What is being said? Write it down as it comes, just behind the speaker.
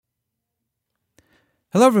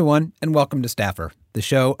Hello, everyone, and welcome to Staffer, the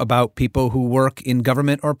show about people who work in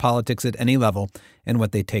government or politics at any level and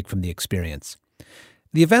what they take from the experience.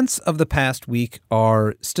 The events of the past week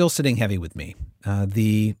are still sitting heavy with me.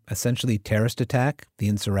 The essentially terrorist attack, the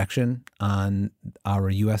insurrection on our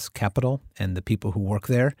U.S. Capitol and the people who work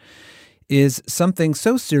there is something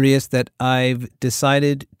so serious that I've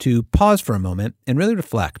decided to pause for a moment and really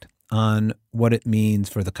reflect on what it means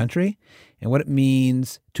for the country and what it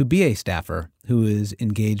means to be a staffer who is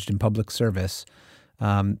engaged in public service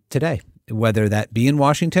today, whether that be in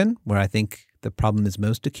Washington, where I think the problem is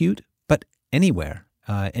most acute, but anywhere,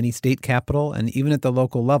 any state capital, and even at the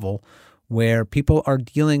local level where people are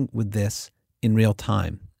dealing with this in real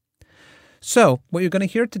time. So what you're going to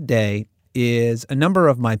hear today is a number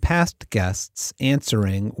of my past guests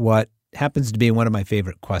answering what happens to be one of my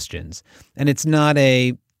favorite questions. And it's not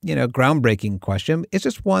a groundbreaking question. It's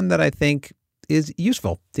just one that I think is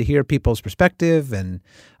useful to hear people's perspective and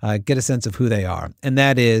get a sense of who they are. And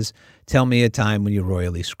that is, tell me a time when you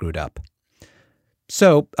royally screwed up.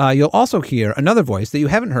 So you'll also hear another voice that you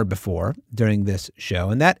haven't heard before during this show,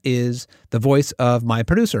 and that is the voice of my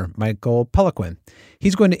producer, Michael Poliquin.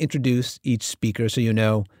 He's going to introduce each speaker so you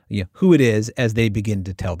know who it is as they begin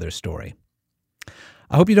to tell their story.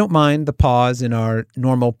 I hope you don't mind the pause in our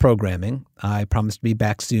normal programming. I promise to be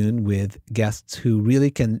back soon with guests who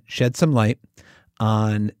really can shed some light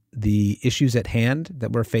on the issues at hand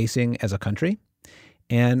that we're facing as a country.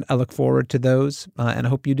 And I look forward to those, and I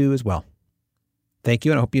hope you do as well. Thank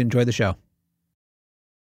you, and I hope you enjoy the show.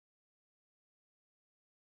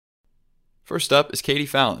 First up is Katie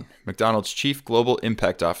Fallon, McDonald's Chief Global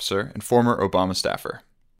Impact Officer and former Obama staffer.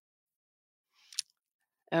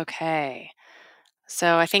 Okay.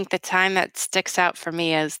 So I think the time that sticks out for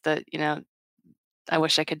me is I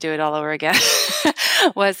wish I could do it all over again,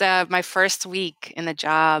 was my first week in the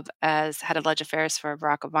job as head of Legislative Affairs for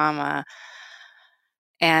Barack Obama.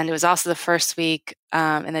 And it was also the first week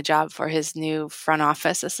in the job for his new front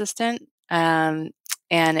office assistant. And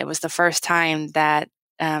it was the first time that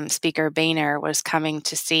Speaker Boehner was coming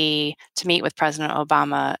to meet with President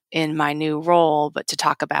Obama in my new role, but to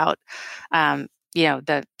talk about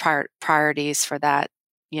the priorities for that,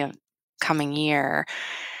 coming year.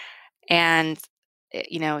 And,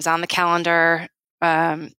 it was on the calendar.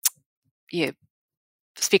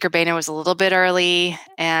 Speaker Boehner was a little bit early,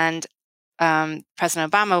 and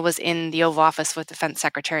President Obama was in the Oval Office with Defense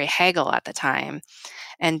Secretary Hagel at the time.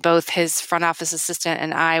 And both his front office assistant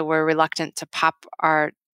and I were reluctant to pop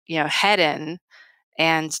our, head in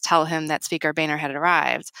and tell him that Speaker Boehner had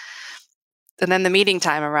arrived. And then the meeting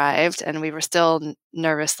time arrived, and we were still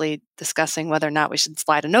nervously discussing whether or not we should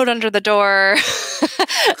slide a note under the door.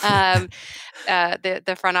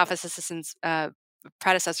 The front office assistant's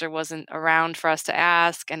predecessor wasn't around for us to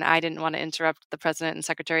ask, and I didn't want to interrupt the president and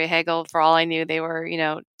Secretary Hagel. For all I knew, they were,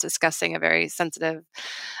 discussing a very sensitive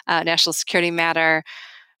national security matter.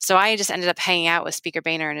 So I just ended up hanging out with Speaker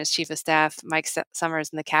Boehner and his chief of staff, Mike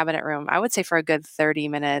Summers, in the cabinet room, I would say for a good 30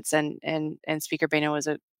 minutes. And Speaker Boehner was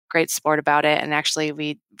a great sport about it. And actually,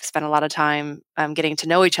 we spent a lot of time getting to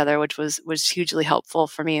know each other, which was hugely helpful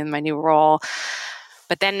for me in my new role.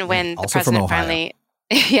 But then when the president finally...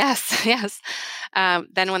 Yes.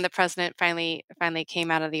 Then when the president finally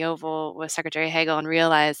came out of the Oval with Secretary Hagel and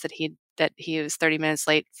realized that he was 30 minutes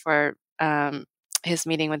late for his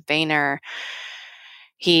meeting with Boehner,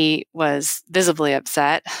 he was visibly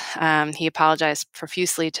upset. He apologized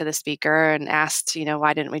profusely to the speaker and asked,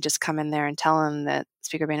 why didn't we just come in there and tell him that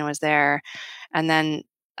Speaker Boehner was there? And then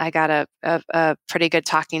I got a pretty good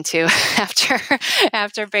talking to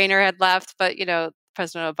after Boehner had left. But,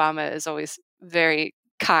 President Obama is always very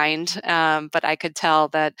kind, but I could tell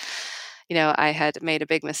that, I had made a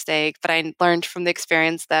big mistake. But I learned from the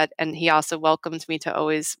experience and he also welcomed me to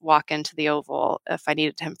always walk into the Oval if I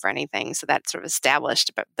needed him for anything. So that sort of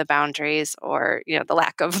established the boundaries, or the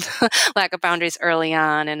lack of boundaries early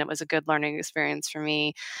on, and it was a good learning experience for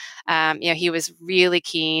me. He was really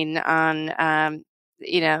keen on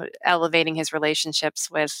elevating his relationships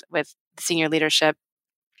with senior leadership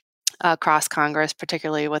across Congress,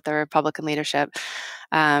 particularly with the Republican leadership.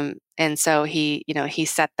 And so he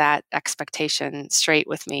set that expectation straight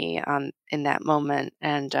with me in that moment.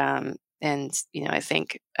 And I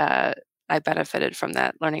think I benefited from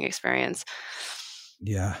that learning experience.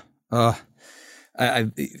 Yeah. I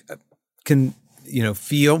can,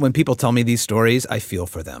 feel when people tell me these stories, I feel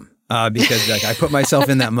for them. Because I put myself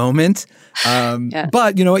in that moment. Yeah.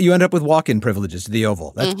 But you know what? You end up with walk-in privileges to the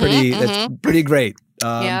Oval. That's that's pretty great.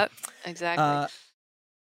 Yeah, exactly.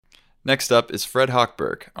 Next up is Fred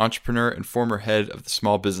Hochberg, entrepreneur and former head of the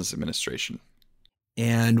Small Business Administration.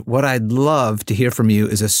 And what I'd love to hear from you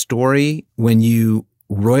is a story when you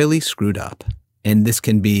royally screwed up. And this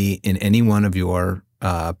can be in any one of your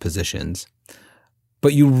positions.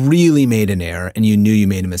 But you really made an error and you knew you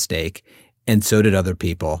made a mistake. And so did other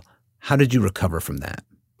people. How did you recover from that?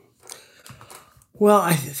 Well,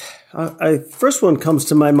 I first one comes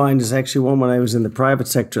to my mind is actually one when I was in the private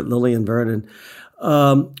sector at Lilly and Vernon.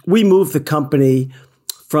 We moved the company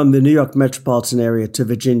from the New York metropolitan area to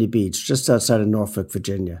Virginia Beach, just outside of Norfolk,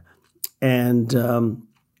 Virginia. And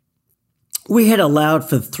we had allowed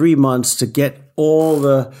for 3 months to get all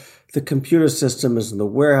the computer systems in the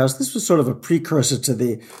warehouse. This was sort of a precursor to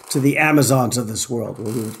the Amazons of this world,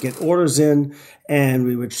 where we would get orders in and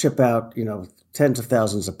we would ship out, tens of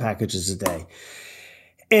thousands of packages a day.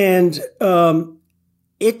 And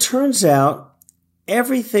it turns out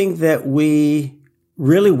everything that we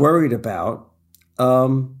really worried about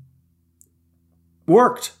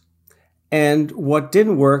worked. And what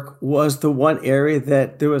didn't work was the one area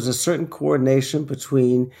that there was a certain coordination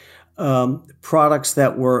between products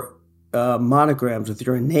that were monograms with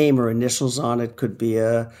your name or initials on it. Could be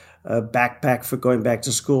a backpack for going back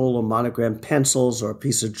to school, or monogram pencils, or a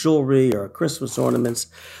piece of jewelry, or Christmas ornaments.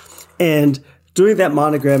 And doing that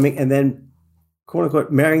monogramming and then, quote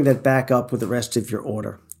unquote, marrying that back up with the rest of your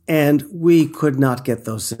order. And we could not get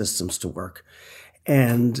those systems to work.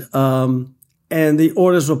 And the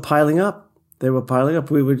orders were piling up. They were piling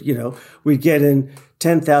up. We would, we'd get in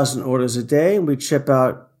 10,000 orders a day and we'd ship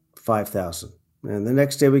out 5,000. And the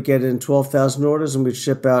next day we'd get in 12,000 orders and we'd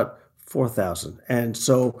ship out 4,000. And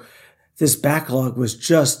so this backlog was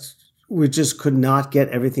we just could not get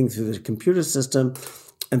everything through the computer system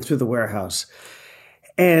and through the warehouse.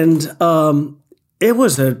 And it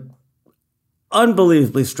was an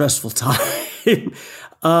unbelievably stressful time.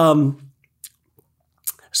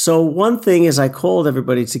 So one thing is I called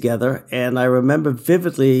everybody together, and I remember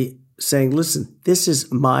vividly saying, listen, this is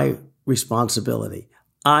my responsibility.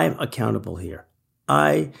 I'm accountable here.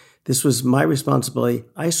 This was my responsibility.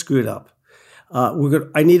 I screwed up.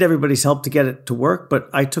 I need everybody's help to get it to work, but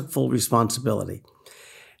I took full responsibility.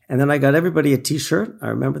 And then I got everybody a T-shirt. I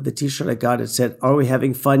remember the T-shirt I got. It said, "Are we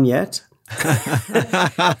having fun yet?"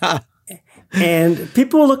 And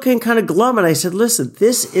people were looking kind of glum. And I said, listen,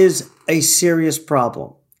 this is a serious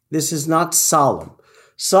problem. This is not solemn.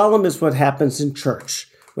 Solemn is what happens in church,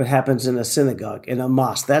 what happens in a synagogue, in a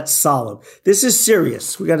mosque. That's solemn. This is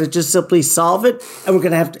serious. We got to just simply solve it. And we're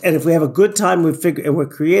going to have to, and if we have a good time, and we're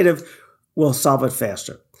creative, we'll solve it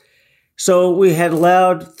faster. So we had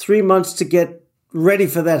allowed 3 months to get ready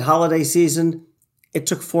for that holiday season. It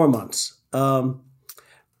took 4 months.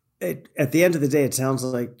 At the end of the day, it sounds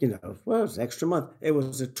like, well, it was an extra month. It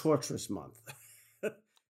was a torturous month.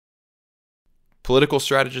 Political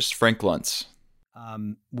strategist Frank Luntz.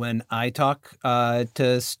 When I talk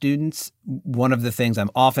to students, one of the things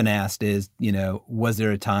I'm often asked is, was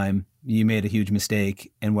there a time you made a huge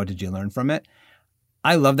mistake and what did you learn from it?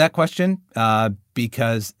 I love that question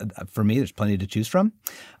because for me, there's plenty to choose from.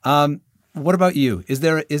 What about you? Is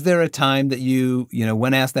there a time that you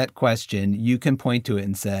when asked that question, you can point to it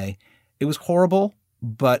and say, it was horrible,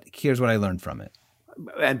 but here's what I learned from it?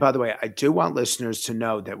 And by the way, I do want listeners to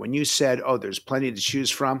know that when you said, "Oh, there's plenty to choose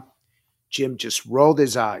from," Jim just rolled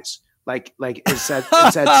his eyes. Like it's that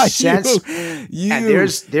sense. And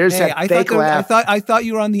there's that fake laugh. I thought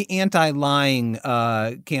you were on the anti-lying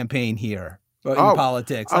campaign here. In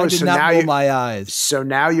politics. I did not roll my eyes. So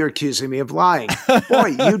now you're accusing me of lying.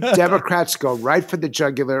 Boy, you Democrats go right for the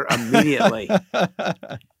jugular immediately.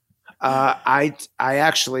 I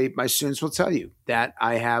actually, my students will tell you that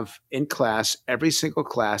I have in class, every single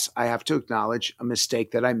class, I have to acknowledge a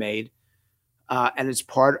mistake that I made. And it's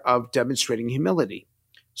part of demonstrating humility.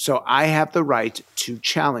 So I have the right to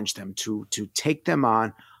challenge them, to take them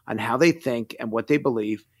on how they think and what they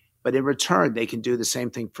believe. But in return, they can do the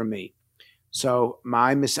same thing for me. So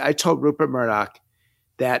I told Rupert Murdoch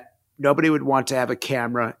that nobody would want to have a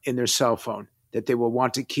camera in their cell phone, that they will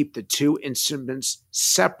want to keep the two instruments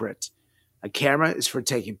separate. A camera is for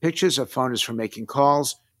taking pictures, a phone is for making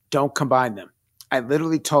calls. Don't combine them. I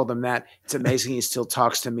literally told them that. It's amazing he still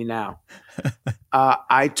talks to me now.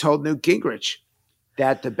 I told Newt Gingrich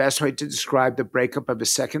that the best way to describe the breakup of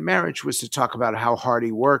his second marriage was to talk about how hard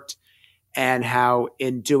he worked and how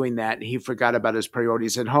in doing that, he forgot about his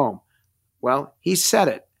priorities at home. Well, he said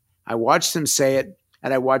it. I watched him say it,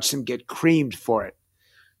 and I watched him get creamed for it.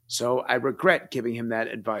 So I regret giving him that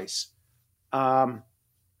advice. I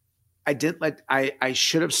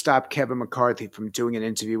should have stopped Kevin McCarthy from doing an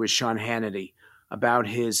interview with Sean Hannity about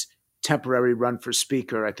his temporary run for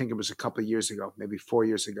speaker. I think it was a couple of years ago, maybe 4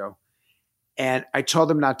 years ago. And I told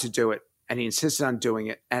him not to do it. and he insisted on doing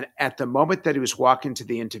it. And at the moment that he was walking to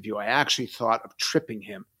the interview, I actually thought of tripping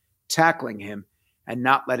him, tackling him, and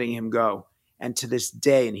not letting him go. And to this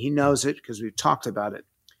day, and he knows it because we've talked about it,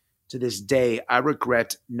 to this day, I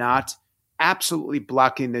regret not absolutely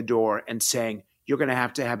blocking the door and saying, you're going to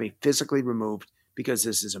have me physically removed because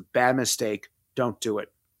this is a bad mistake. Don't do it.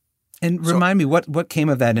 And remind me, what came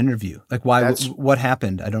of that interview? Like, why? What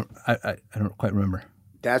happened? I don't quite remember.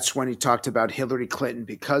 That's when he talked about Hillary Clinton,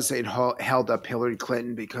 because they'd held up Hillary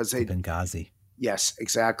Clinton because they Benghazi. Yes,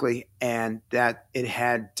 exactly, and that it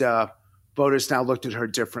had voters now looked at her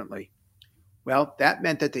differently. Well, that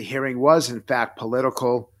meant that the hearing was in fact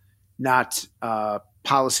political, not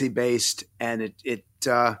policy based, and it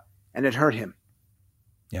hurt him.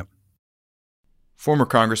 Yep. Former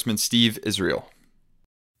Congressman Steve Israel.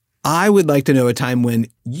 I would like to know a time when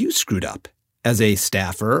you screwed up as a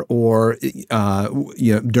staffer, or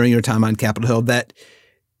during your time on Capitol Hill, that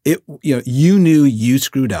you knew you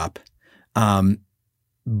screwed up,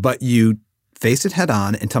 but you faced it head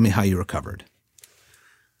on. And tell me how you recovered.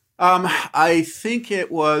 I think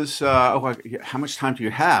it was, how much time do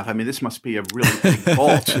you have? I mean, this must be a really big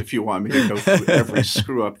vault if you want me to go through every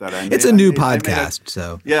screw up that I made. It's a new podcast,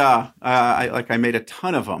 so. Yeah, I made a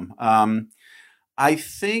ton of them. I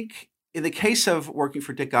think in the case of working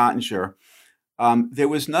for Dick Ottinger, there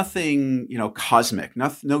was nothing, cosmic,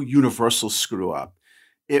 no universal screw up.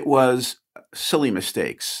 It was silly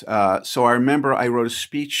mistakes. So I remember I wrote a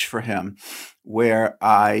speech for him where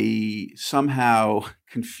I somehow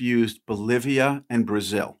confused Bolivia and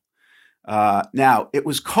Brazil. Now, it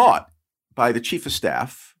was caught by the chief of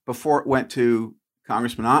staff before it went to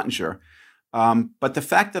Congressman Ottinger. But the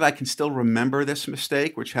fact that I can still remember this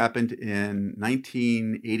mistake, which happened in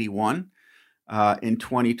 1981, in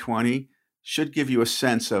 2020, should give you a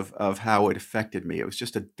sense of how it affected me. It was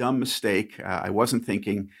just a dumb mistake. I wasn't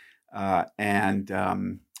thinking,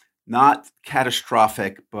 and not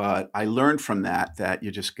catastrophic, but I learned from that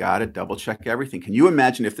you just got to double check everything. Can you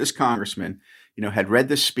imagine if this congressman, had read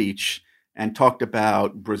this speech and talked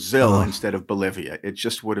about Brazil instead of Bolivia? It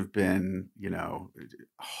just would have been,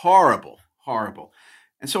 horrible.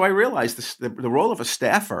 And so I realized the role of a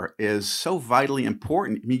staffer is so vitally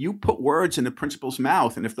important. I mean, you put words in the principal's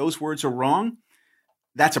mouth, and if those words are wrong,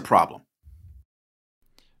 that's a problem.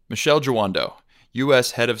 Michelle Jawando,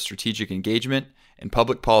 U.S. Head of Strategic Engagement and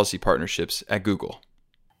Public Policy Partnerships at Google.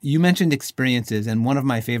 You mentioned experiences, and one of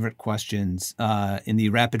my favorite questions in the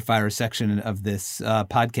rapid fire section of this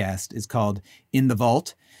podcast is called In the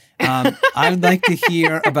Vault. I'd like to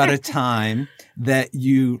hear about a time that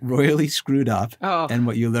you royally screwed up and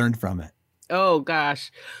what you learned from it. Oh,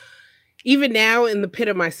 gosh. Even now in the pit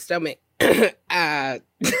of my stomach, I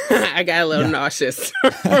got a little nauseous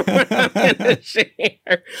from what I'm going to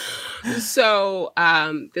share. So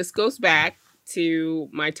this goes back to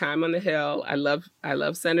my time on the Hill. I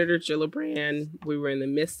love Senator Gillibrand. We were in the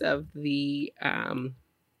midst of the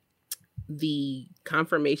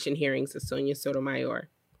confirmation hearings of Sonia Sotomayor.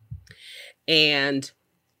 And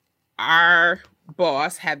our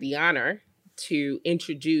boss had the honor to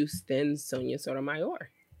introduce then Sonia Sotomayor.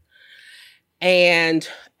 And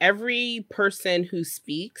every person who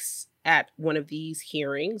speaks at one of these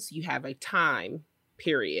hearings, you have a time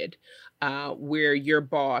period where your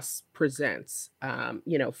boss presents,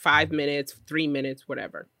 5 minutes, 3 minutes,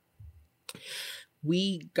 whatever.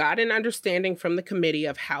 We got an understanding from the committee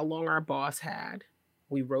of how long our boss had.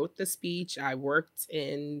 We wrote the speech. I worked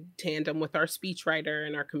in tandem with our speechwriter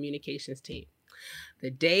and our communications team.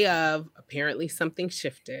 The day of, apparently something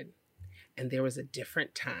shifted and there was a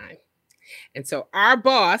different time. And so our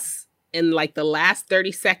boss, in like the last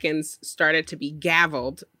 30 seconds, started to be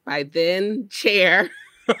gavelled by then chair.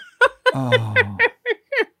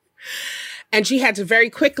 And she had to very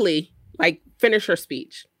quickly finish her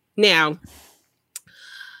speech. Now,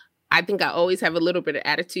 I think I always have a little bit of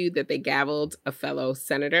attitude that they gavelled a fellow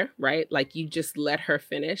senator, right? Like, you just let her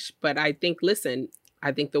finish. But I think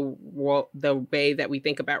the way that we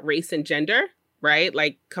think about race and gender, right?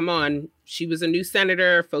 Like, come on, she was a new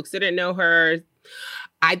senator. Folks didn't know her.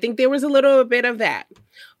 I think there was a little bit of that.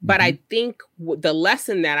 But I think the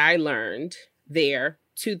lesson that I learned there,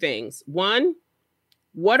 two things. One,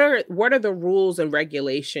 what are the rules and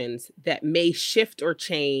regulations that may shift or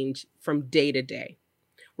change from day to day?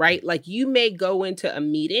 Right? Like, you may go into a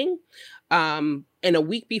meeting and a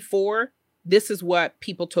week before, this is what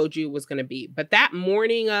people told you it was going to be. But that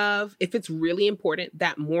morning of, if it's really important,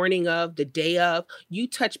 that morning of, the day of, you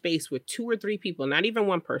touch base with 2 or 3 people, not even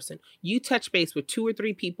one person. You touch base with 2 or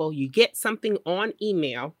 3 people. You get something on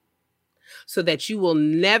email so that you will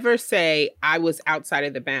never say, I was outside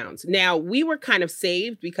of the bounds. Now, we were kind of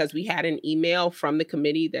saved because we had an email from the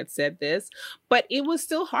committee that said this, but it was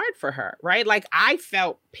still hard for her, right? Like, I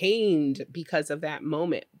felt pained because of that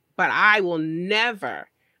moment, but I will never,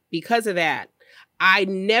 because of that, I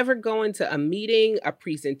never go into a meeting, a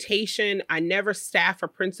presentation. I never staff a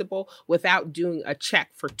principal without doing a check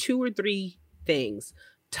for 2 or 3 things.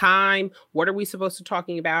 Time, what are we supposed to be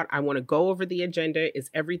talking about? I want to go over the agenda.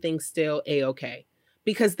 Is everything still A-okay?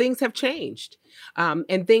 Because things have changed,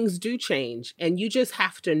 and things do change. And you just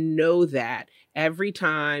have to know that every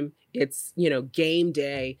time it's, game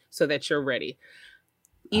day so that you're ready.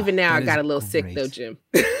 Even now, I got a little sick though, Jim.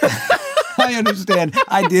 I understand.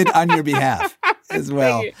 I did on your behalf as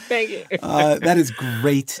well. Thank you. That is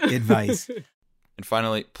great advice. And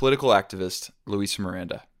finally, political activist Luisa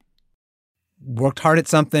Miranda. Worked hard at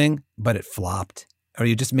something, but it flopped, or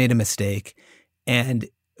you just made a mistake. And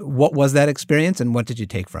what was that experience, and what did you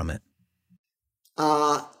take from it?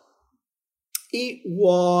 It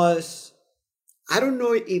was, I don't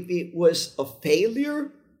know if it was a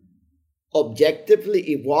failure. Objectively,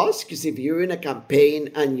 it was, because if you're in a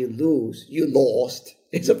campaign and you lose, you lost.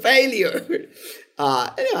 It's a failure.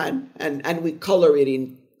 And we color it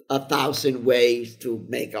in 1,000 ways to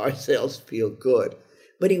make ourselves feel good.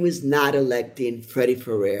 But it was not electing Freddie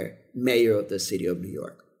Ferrer, mayor of the city of New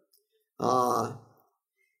York.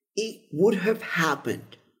 It would have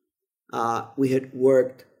happened. We had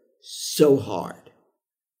worked so hard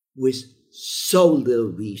with so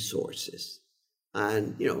little resources.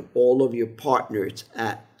 And, all of your partners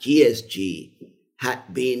at GSG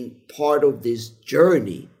had been part of this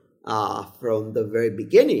journey from the very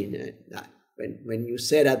beginning. When you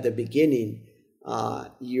said at the beginning,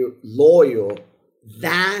 you're loyal,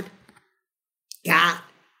 that got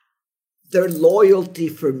their loyalty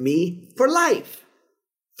for me for life.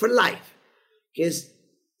 Because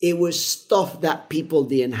it was stuff that people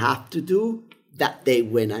didn't have to do that they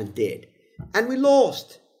went and did. And we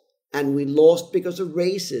lost. And we lost because of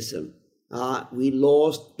racism. We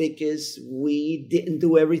lost because we didn't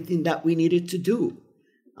do everything that we needed to do.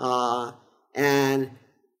 And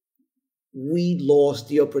we lost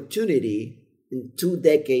the opportunity. And 2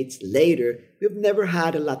 decades later, we've never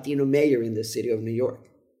had a Latino mayor in the city of New York.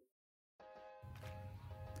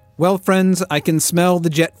 Well, friends, I can smell the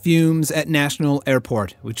jet fumes at National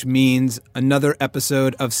Airport, which means another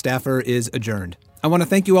episode of Staffer is adjourned. I want to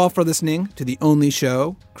thank you all for listening to the only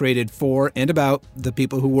show created for and about the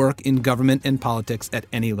people who work in government and politics at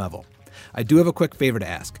any level. I do have a quick favor to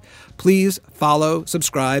ask. Please follow,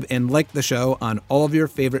 subscribe, and like the show on all of your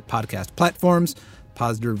favorite podcast platforms.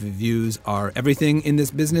 Positive reviews are everything in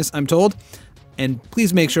this business, I'm told. And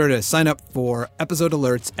please make sure to sign up for episode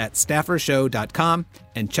alerts at staffershow.com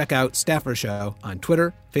and check out Staffer Show on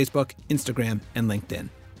Twitter, Facebook, Instagram, and LinkedIn.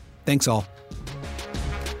 Thanks all.